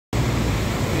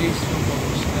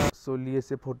চলি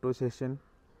আছে photo session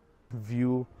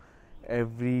view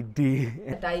every day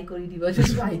তাই কৰি দিব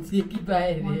just পাইছি কি পায়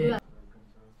ৰে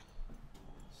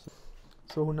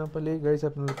সো শুনা পালে গাইস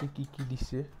আপোনালোকে কি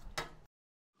দিছে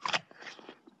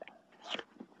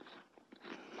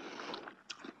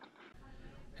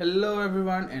Hello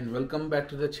everyone and welcome back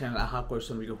to the channel. Aha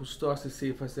korson video husto ase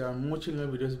safe ase aru mo channel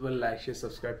videos bol like share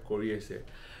subscribe kori ase.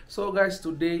 So guys,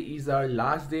 today is our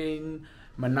last day in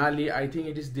Manali. I think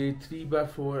it is day 3 by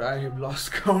 4. I have lost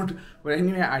count. But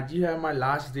anyway, aji hai amar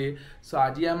last day. So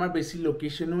aji amar besi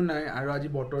location o nai aru aji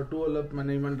botor to olop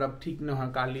mane iman rap thik na ha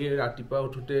kali ratipa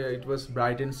uthute it was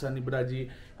bright and sunny but aji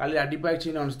kali ratipa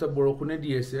chin non-stop borokhune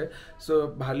di ase. So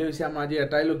bhale hoise amar aji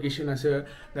etai location ase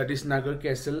that is Naggar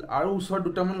Castle. Aru usor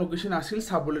duta mon location asil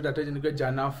sabole tate jenike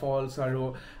Jana Falls aru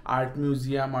art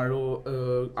museum aru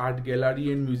art gallery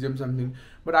and museum something.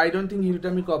 But I don't think here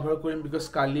আমি cover কৰিম because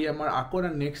কালি আমাৰ আকৌ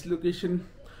next location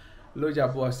লৈ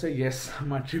যাব আছে. Yes,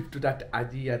 আমাৰ trip to that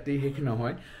আজি ইয়াতে শেষ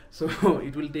নহয়. So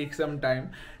it will take some time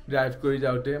drive কৰি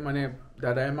যাওতে মানে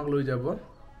দাদাই আমাক লৈ যাব.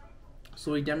 So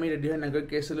এতিয়া আমি ৰেডি হৈ Naggar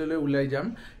Castle লৈ উলাই যাম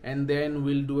and then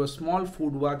we'll do a small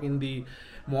food walk in the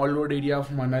Mall Road area of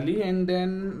Manali and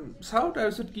then south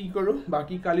তাৰপিছত কি কৰো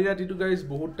বাকি কালি ৰাতিটো guys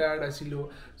বহুত টায়াৰ্ড আছিলো.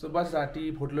 So বাস ৰাতি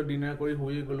হোটেলত ডিনাৰ কৰি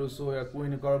হৈ গলো. So একো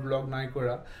এনেকুৱা ব্লগ নাই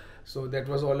কৰা. So that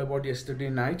was all about yesterday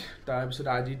night. Tar episode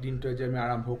aji din to je ami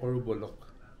arambho koru bolok.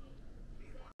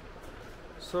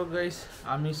 So guys,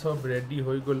 ami sob ready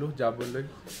hoi golu jaboloi.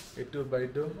 Eto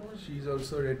baito she is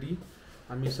also ready.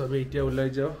 Ami sobe etia ulai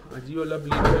jao. Aji ola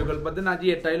late hoi gol but then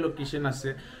aji etai location ase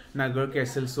Naggar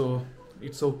Castle, so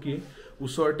it's okay.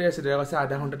 Usorte ase jagah ase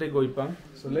adha ghonta te goi pam.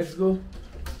 So let's go.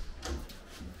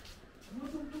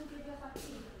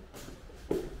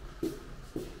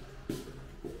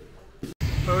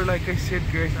 Or like I said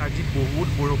guys, aji bahut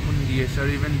borokhun di ase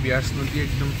aru even bias nodi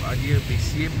ekdom aji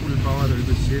beshi pull power hoi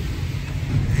goise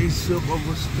ei sob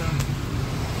obostha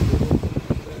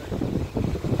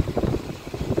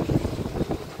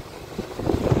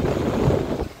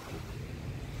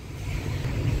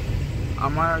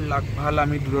amar lag bhal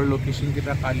ami duror location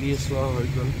kita kali soa hoi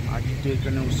gol aji to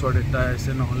ekane usor eta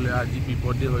ase nohole aji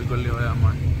bipode hoi gole hoy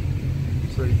amar.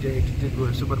 So eta etite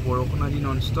goise but borokhun aji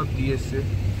non stop di ase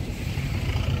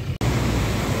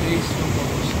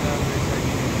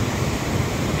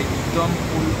একদম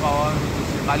ফুল power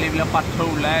হৈছে কালি বিলাক পাথৰ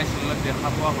ওলাই আছিল দেখা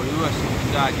পোৱা হৈও আছে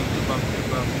কিন্তু আজিটো বাপ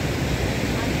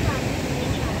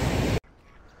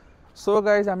So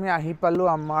guys, আমি আহি পালো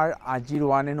আমাৰ আজিৰ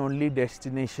one and only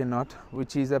destination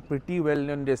which is a pretty well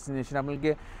known destination.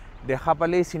 আপোনালোকে দেখা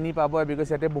পালেই চিনি পাব because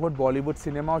ইয়াতে বহুত বলিউড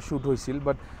সিনেমাও শুট হৈছিল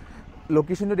but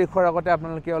লোকেশনটো দেখুৱাৰ আগতে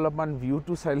আপোনালোকে অলপমান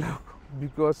ভিউটো চাই লওক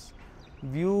because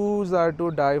views are to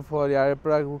die for. ইয়াৰ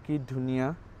পৰা কি ধুনীয়া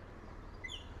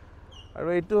আৰু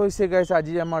এইটো হৈছে গাইস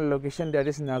আজি আমাৰ location that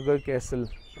is Naggar Castle.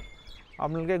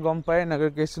 আপোনালোকে গম পায়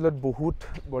Naggar Castle বহুত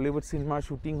বলিউড সিনেমাৰ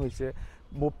শুটিং হৈছে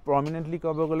প্ৰমিনেন্টলি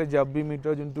ক'ব গ'লে জব বি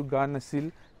মিটৰ যোনটো গান আছিল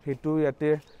হেতু ইয়াতে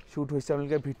শুট হৈছে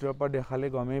আপোনালোকে ভিতৰৰ পৰা দেখালে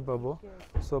গমেই পাব.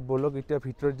 সো বলক এতিয়া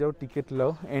ভিতৰত যাও টিকেট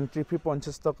লও এন্ট্ৰি ফি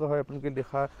 50 টকা হয় আপোনালোকে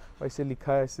দেখা পাইছে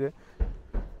লিখা আছে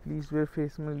প্লিজ वेयर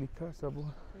फेस में লিখা সব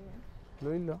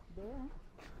লৈ ল.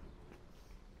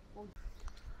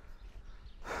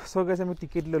 So guys, আমি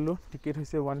টিকেট ললো টিকেট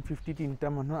হৈছে 150 তিনটা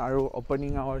মানুহ আৰু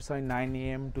ওপেনিং আৱাৰ্স হয় 9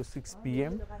 AM to 6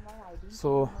 PM. So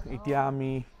এতিয়া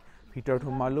আমি ভিতৰত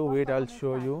সোমালো wait I'll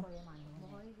show you.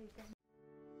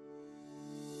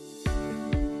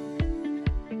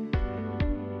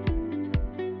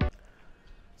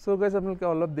 So guys, আপোনালোকে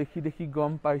অলপ দেখি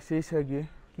গম পাইছেই চাগে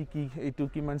কি এইটো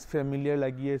কিমান ফেমিলিয়াৰ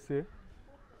লাগি আছে.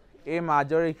 এই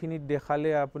মাজৰ এইখিনিত দেখালে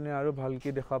আপুনি আৰু ভালকে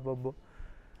দেখা পাব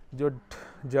য'ত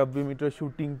জব বি মিটৰ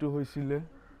শুটিংটো হৈছিলে.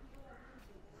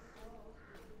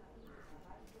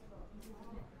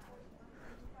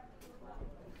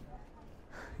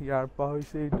 ইয়াৰ পৰা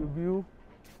হৈছে এইটো ভিউ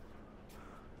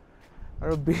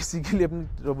আৰু বেসিক্যালি আপুনি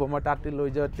ৰব মই তাতে লৈ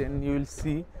যাও then you will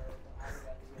see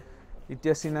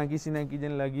এতিয়া চিনাকি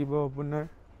যেন লাগিব আপোনাৰ.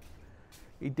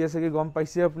 এতিয়া চাগে গম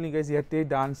পাইছে আপুনি গাইস ইয়াতে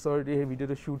ডান্সৰ এই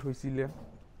ভিডিওটো শুট হৈছিলে.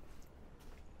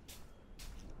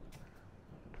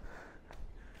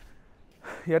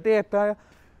 ইয়াতে এটা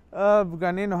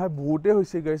গানে নহয় বহুতে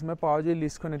হৈছে গাইস মই পাও যে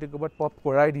লিষ্টখন এতে কবাত পপ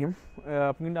কৰাই দিম.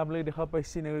 আপোনালোকে দেখা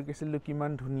পাইছে Naggar Castle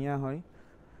কিমান ধুনীয়া হয়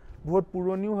বহুত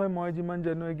পুৰণিও হয় মই যিমান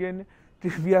জানো এগেইন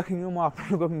ট্ৰিভিয়াখিনিও মই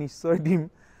আপোনালোকক নিশ্চয় দিম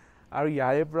আৰু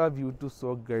ইয়াৰে পৰা ভিউটো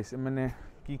চক গাইস মানে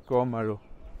কি কম আৰু.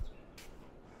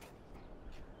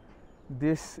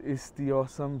 This is the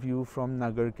awesome view from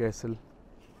Naggar Castle.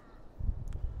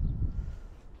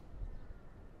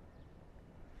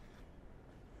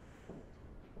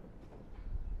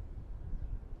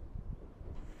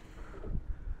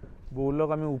 বলক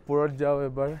আমি ওপৰত যাও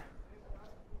এবাৰ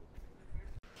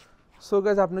সো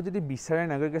গাইজ আপনি যদি বিচাৰে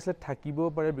নাগাৰ কেছলত থাকিব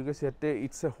পাৰে বিকজ ইয়াতে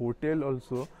it's a hotel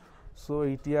also so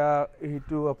এতিয়া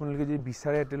এইটো আপোনালোকে যদি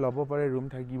বিচাৰে ইয়াতে ল'ব পাৰে ৰুম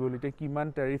থাকিবলৈ এতিয়া কিমান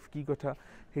ট্যাৰিফ কি কথা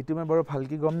সেইটো মই বাৰু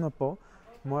ভালকৈ গম নাপাওঁ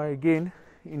মই এগেইন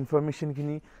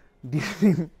ইনফৰমেশ্যনখিনি দি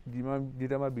দিম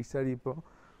যেতিয়া মই বিচাৰি পাওঁ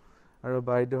আৰু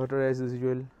বাইদেউহঁতৰ এজ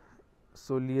ইউজুৱেল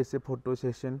চলি আছে ফটো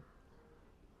সেশন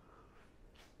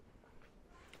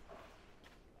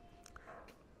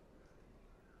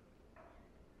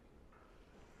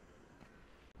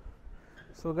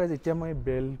সো গাইজ এতিয়া মই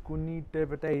বেলকনি টাইপ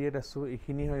এটা এৰিয়াত আছোঁ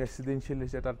এইখিনি হয় ৰেচিডেঞ্চিয়েল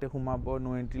হৈছে তাতে সোমাব নো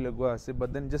এণ্ট্ৰি লগোৱা আছে বাট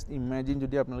দেন জাষ্ট ইমেজিন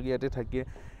যদি আপোনালোকে ইয়াতে থাকে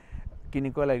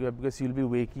কেনেকুৱা লাগিব because U will be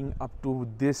ৱেকিং up to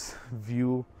this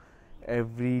view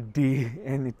every day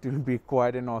and it will be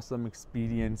quite an awesome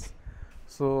experience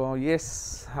so yes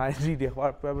আজি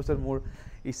দেখাৰ পিছত মোৰ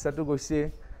ইচ্ছাটো গৈছে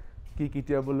কি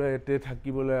কেতিয়াবলৈ এতে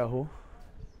থাকিবলৈ আহো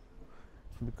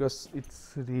because it's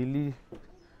really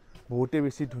বহুতে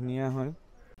বেছি ধুনীয়া হয়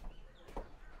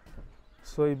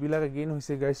so এইবিলাক again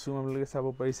হৈছে guys so আপোনালোকে চাব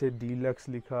পাৰিছে ডিলাক্স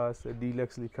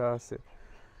লিখা আছে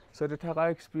so এটা থকা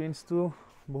এক্সপেৰিয়েন্সটো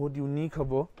বহুত ইউনিক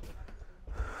হ'ব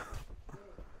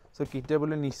so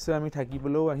কেতিয়াবলৈ নিশ্চয় আমি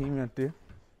থাকিবলৈও আহিম ইয়াতে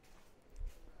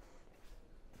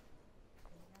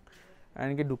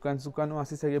এনেকৈ দোকানো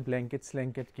আছে চাগে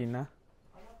ব্লেংকেট কিনা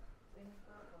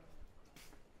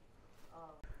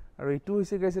আৰু এইটো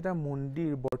হৈছে গাইছ এটা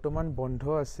মন্দিৰ বৰ্তমান বন্ধ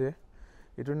আছে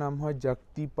এটোৰ নাম হয়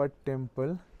জাক্তিপাট টেম্পল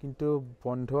কিন্তু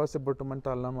বন্ধ আছে বৰ্তমান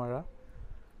তালা মাৰা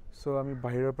সো আমি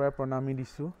বাহিৰৰ পৰা প্ৰণামী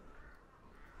দিছো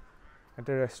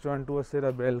এটা ৰেষ্টুৰেণ্টও আছে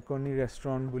এটা বেলকনি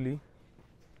ৰেষ্টুৰেণ্ট বুলি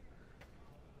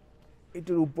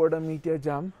এটোৰ ওপৰত আমি এতিয়া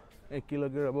যাম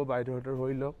একেলগে ৰব বাইদেউহঁতৰ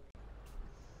হৈ লওক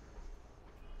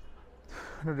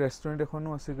ৰেষ্টুৰেণ্ট এখনো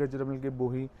আছে য'ত আপোনালোকে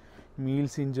বহি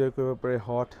মিলছ এনজয় কৰিব পাৰে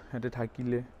হট ইয়াতে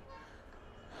থাকিলে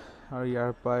আৰু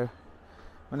ইয়াৰ পৰা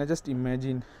মানে জাষ্ট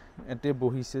ইমেজিন এতে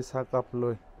বহিছে চাহ কাপ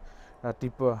লৈ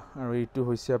ৰাতিপুৱা আৰু এইটো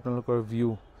হৈছে আপোনালোকৰ ভিউ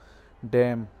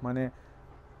ডেম মানে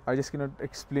আই জাষ্ট কেনট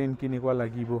এক্সপ্লেইন কেনেকুৱা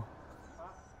লাগিব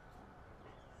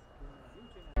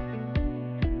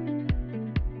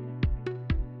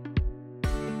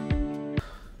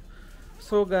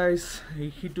So guys,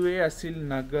 এইটোৱে আছিল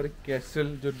নাগাৰ কেসল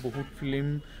য'ত বহুত ফিল্ম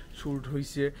শ্বুট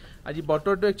হৈছে আজি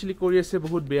বতৰটো একচুয়ালি কৰি আছে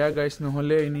বহুত বেয়া গাইছ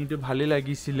নহলে এনেটো ভালে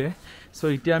লাগিছিলে সো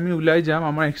এতিয়া আমি উলাই যাম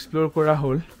আমাৰ এক্সপ্লোৰ কৰা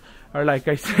হ'ল আৰু লাইক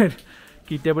আই সেড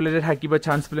কেতিয়াবলৈ থাকিবা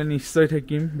চান্স পেলে নিশ্চয়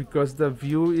থাকিম because the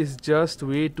view is just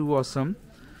way to Assam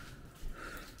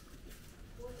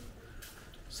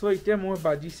so এতিয়া মই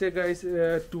বাজিছে গাইছ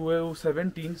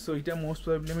 12:17 সো এতিয়া মোষ্ট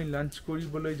প্ৰবলি আমি লাঞ্চ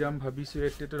কৰিবলৈ যাম ভাবিছো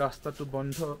এতেটো ৰাস্তাটো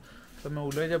বন্ধ তো মই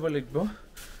উলাই যাব লাগিব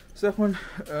সো এখন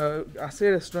আছে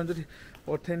ৰেষ্টুৰেণ্টত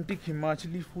অথেন্টিক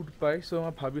হিমাচলী ফুড পায় সো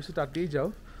মই ভাবিছো তাতেই যাও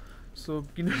সো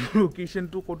কিন্তু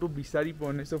লোকেশনটো কত বিচাৰি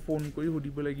পোৱা নাই সো ফোন কৰি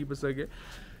সুধিব লাগিব চাগে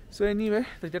সো এনিৱে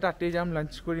তেতিয়া তাতেই যাম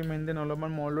লাঞ্চ কৰিম এণ্ড দেন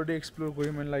অলপমান মলতে এক্সপ্লোৰ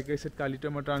কৰিম এণ্ড লাইক আই সেড কালিতো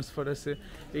মই ট্ৰান্সফাৰ আছে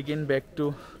again back to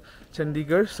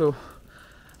Chandigarh so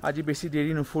আজি বেছি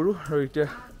দেৰি নফৰো আৰু এতিয়া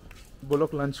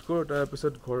বলক লাঞ্চ কৰোঁ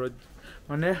তাৰপিছত ঘৰত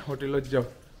মানে হোটেলত যাওঁ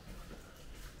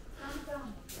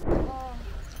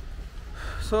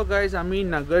সো গাইজ আমি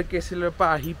নাগাৰ কেসলৰ পৰা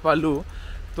আহি পালো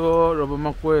তো ৰব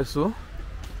মই কৈ আছো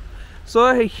সো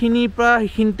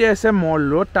সেইখিনিতে আছে মল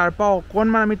ৰোড তাৰ পৰা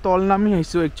অকণমান আমি তল নামি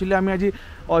আহিছো একচুৱেলি আমি আজি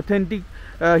অথেন্টিক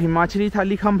হিমাচলী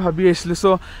থালি খাম ভাবি আছিলো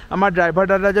সো আমাৰ ড্ৰাইভাৰ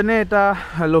দাদাজনে এটা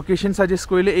লোকেশন সাজেষ্ট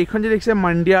কৰিলে এইখন যে দেখিছে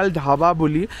মন্ডিয়াল ধাবা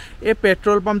বুলি এই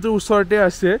পেট্ৰল পাম্পটোৰ ওচৰতে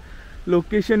আছে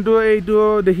লোকেশনটো এইটো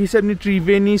দেখিছে আপুনি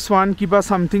ত্ৰিবেণী স্ৱান কিবা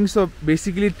সামথিং সো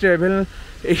বেসিক্যালি ট্ৰেভেল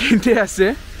এইখিনিতে আছে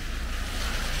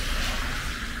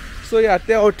সো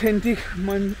ইয়াতে অথেন্টিক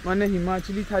মানে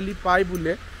হিমাচলী থালি পায়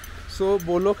বোলে সো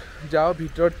বলক যাও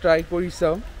ভিতৰত ট্ৰাই কৰি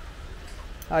চাও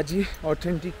আজি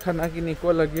অথেন্টিক খানা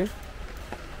কেনেকুৱা লাগে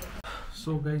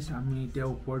সো গাইস আমি এতিয়া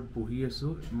ওপৰত বহি আছো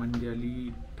মন্ড্যালি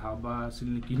ধাবা আছিল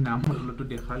নেকি নাম হলটো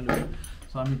দেখালো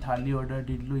সো আমি থালি অৰ্ডাৰ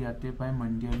দিলো ইয়াতে পায়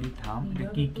মন্ড্যালি ধাম এটা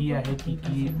কি আহে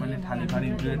কি মানে থালি ভাৰি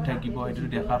ইনক্লুডেড থাকিব এটো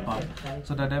দেখা পাম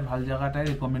সো দাদা ভাল জায়গাটাই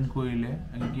ৰেকমেন্ড কৰিলে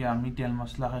কি আমি তেল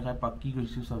মছলা খাই পাকি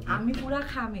গৈছো সব আমি পুৰা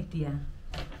খাম এতিয়া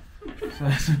so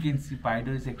as you can see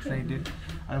Paido is excited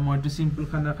আৰু মইটো সিম্পল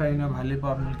খানা খাই না ভালে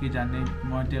পাওঁ আপোনালোকে জানে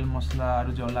মই তেল মছলা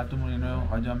আৰু জ্বলাটো মোৰ এনে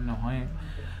হজম নহয়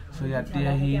সো ইয়াতে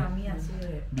আহি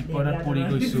বিপদত পৰি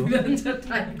গৈছো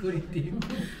ট্ৰাই কৰি দিম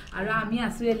আৰু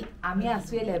আমি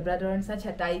আছো লেব্ৰাডৰন সা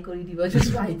ছটাই কৰি দিব যে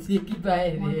স্পাইসি কি পায়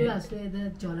ৰে মই আছো এদা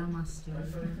জ্বলা মাছ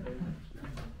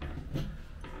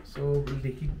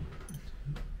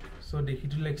সো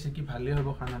দেখিটো লাগছে কি ভালে হ'ব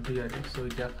খানাটো ইয়াতে সো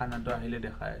এতিয়া খানাটো আহিলে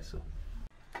দেখাই আছো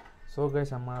সো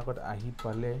গাইস আমাৰ আগত আহি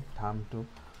পালে ধামটো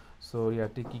সো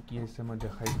ইয়াতে কি আছে মই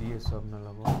দেখাই দি আছো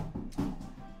আপোনালোকক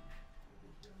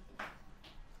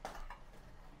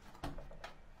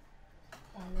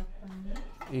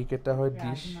এইকেইটা হয়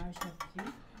ডিশ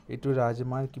এইটো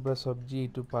ৰাজমাৰ কিবা চব্জি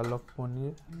এইটো পালক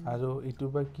পনীৰ আৰু এইটো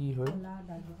বা কি হয়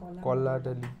কলা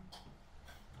দালি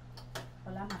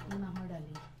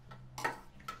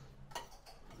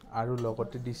আৰু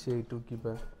লগতে দিছে এইটো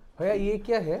কিবা भैया ये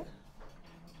क्या है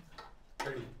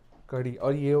कड़ी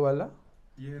और ये वाला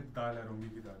ये दाल है रोंगी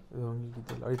की दाल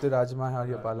और ये तो राजमा है और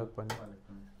ये पालक पनीर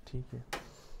ठीक है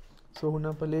सो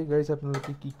हुना पहले गाइस आप लोग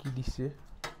की दिसे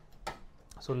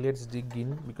so let's dig in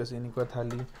because Aneka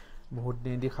थाली बहुत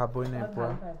दिन दि खाबई नै पा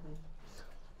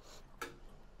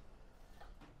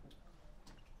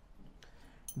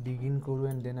dig in करू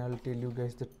and then I will tell you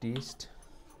guys the taste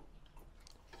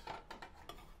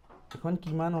এখন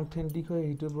কিমান অথেন্টিক হয়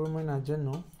এইটো বৰ মই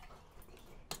নাজানো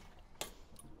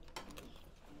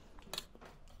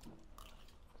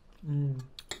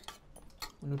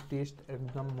মানে টেষ্ট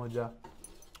একদম মজা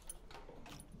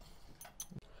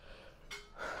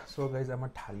সো গাইজ আমাৰ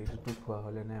থালিটো খোৱা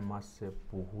হলে না মাছে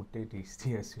বহুতে টেষ্টি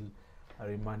আছিল আৰু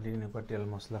ইমান দিন এনেকুৱা তেল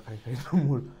মছলা খাই খাই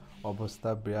মোৰ অৱস্থা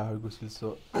বেয়া হৈ গৈছিল সো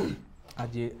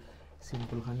আজি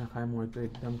সিম্পল খানা খাই মইতো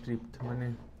একদম ট্ৰিপড মানে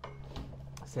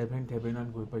 7th হেভেনত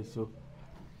গৈ পাইছো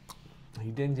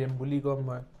হিডেন জেম বুলি কম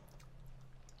মই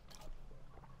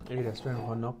এই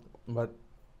ৰেষ্টুৰেণ্টখনক বাট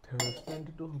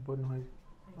ৰেষ্টুৰেণ্টটো হ'ব নহয়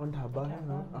অন ধাবা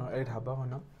এই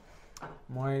ধাবাখনক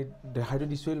মই দেখাইতো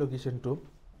দিছোৱেই লোকেশ্যনটো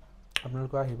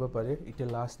আপোনালোকে আহিব পাৰে এতিয়া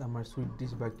লাষ্ট আমাৰ সুইট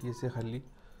ডিশ বাকি আছে খালি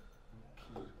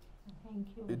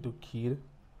এইটো ক্ষীৰ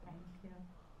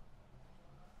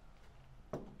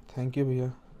থ্যাংক ইউ ভैया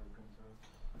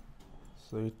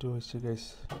সো এইটো হৈছে গাইস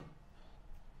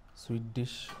sweet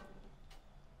dish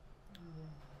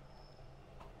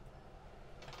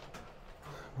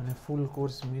মানে full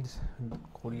course meals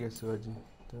kori asu aji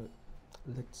to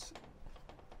let's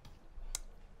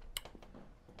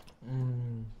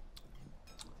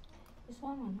this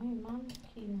one no man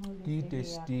keen ho ki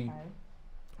tasty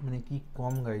mane ki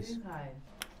kom guys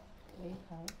ei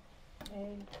khai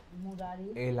ei murari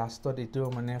ei last ot eto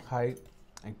mane khai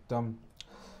ekdom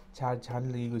char chan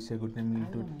lagi goise gote meal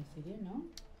to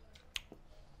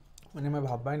মানে মই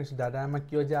ভাবাই নিছো দাদা আমাক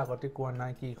কিয় যে আগতে কোৱা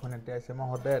নাই কি এখন এতে আছে মই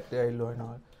হতে এতে আহিলো হয়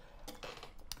নহয়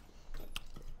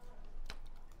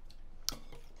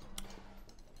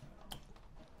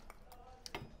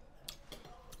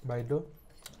বাইদো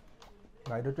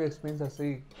তো এক্সপেৰিয়েন্স আছে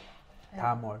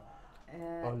ধামৰ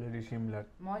অলৰেডি শিমলা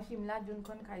মই শিমলা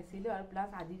জুনখন খাইছিলো আৰু প্লাস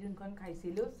আজি জুনখন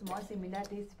খাইছিলো মই সিমিলাৰ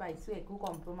টেষ্ট পাইছো একো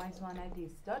কম্প্ৰমাইজ হোৱা নাই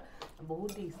টেষ্টত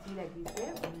বহুত টেষ্টি লাগিছে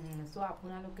সো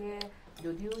আপোনালোকে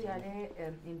যদিও ইয়াৰে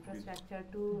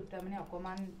ইনফ্ৰাষ্ট্ৰাকচাৰটো তাৰমানে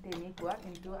অকমান তেনেকুৱা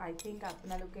কিন্তু আই থিংক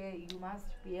আপোনালোকে U must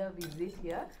pay a visit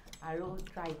হিয়াৰ আৰু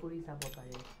ট্ৰাই কৰি চাব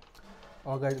পাৰে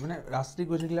গাইজ মানে ৰাস্তাত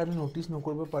গৈ থাকিলে আপুনি নটিচ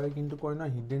নকৰিব পাৰে কিন্তু কয় না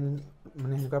হিডেন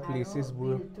মানে হেকা প্লেसेस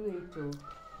বোৰ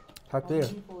থাকে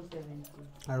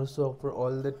আৰু so for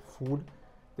all that food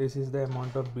this is the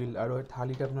amount of বিল আৰু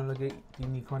থালিত আপোনালোকে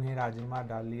তিনিখন হে ৰাজমা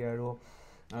দালি আৰু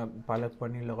পালক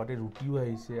পনীৰ লগতে ৰুটিও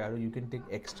আহিছে আৰু ইউ কেন টেক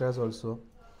এক্সট্ৰাজ অলসো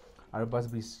আৰু বাস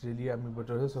বিচলি আমি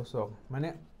বটৰে সসক মানে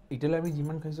ইটেল আমি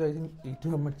জিমান খাইছো আই থিংক এইটো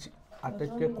আমাৰ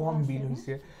আটাইতকৈ কম বিল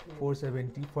হৈছে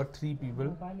 470 ফৰ 3 পিপল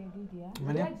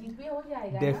মানে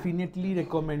ডেফিনেটলি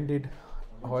ৰেকমেন্ডেড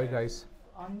হয় guys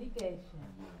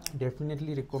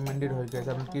definitely recommended hoy guys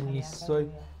apni nischoy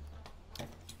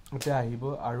ote ahibo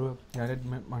aru yare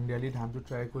Mandhyali dham to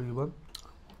try koribo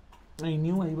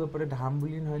new ahibo pare dham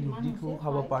buli noy luti ko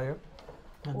khaba pare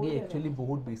agi actually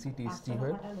bahut besi tasty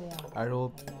hoy aru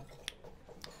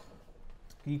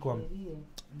ki kom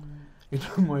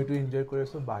etu moi to enjoy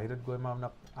koreso bahirot goi ma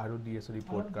apnak aru diyeso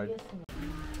report card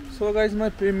so guys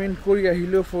my payment kori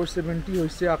ahilo 470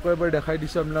 hoise ako ebar dekhai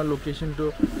disu apnar location to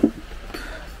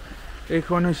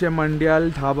এখন হৈছে মন্ডিয়াল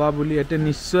ধাবা বুলি এতে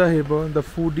নিশ্চয় আহিব the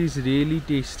food is really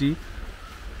tasty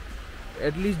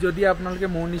at least যদি আপোনালোকে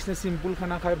মোৰ নিচিনা সিম্পল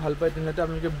খানা খাই ভাল পায় তেন্তে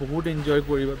আপোনালোকে বহুত এনজয়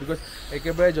কৰিব বিকজ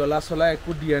একেবাৰে জ্বলা চলা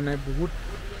একো দিয়া নাই বহুত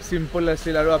সিম্পল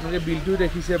আছিল আৰু আপোনালোকে বিলটো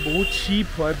দেখিছে বহুত চিপ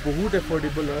হয় বহুত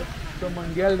এফৰ্ডেবল হয় তো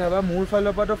মন্ডিয়াল ধাবা মোৰ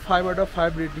ফালৰ পৰা 5 আউট অফ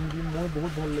 5 ৰেটিং দিম মোৰ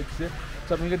বহুত ভাল লাগিছে সো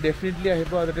আপোনালোকে ডেফিনেটলি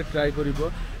আহিব আৰু তাতে ট্ৰাই কৰিব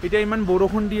এতিয়া ইমান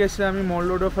বৰষুণ দি আছে আমি মল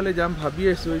ৰোডৰ ফালে যাম ভাবি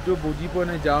আছো এইটো বুজি পোৱা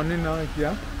নাই যাওঁ নে নহয়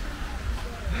এতিয়া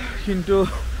কিন্তু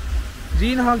যি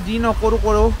নহওক যি নকৰো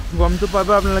গমটো পাব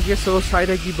আপোনালোকে সো চাই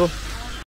থাকিব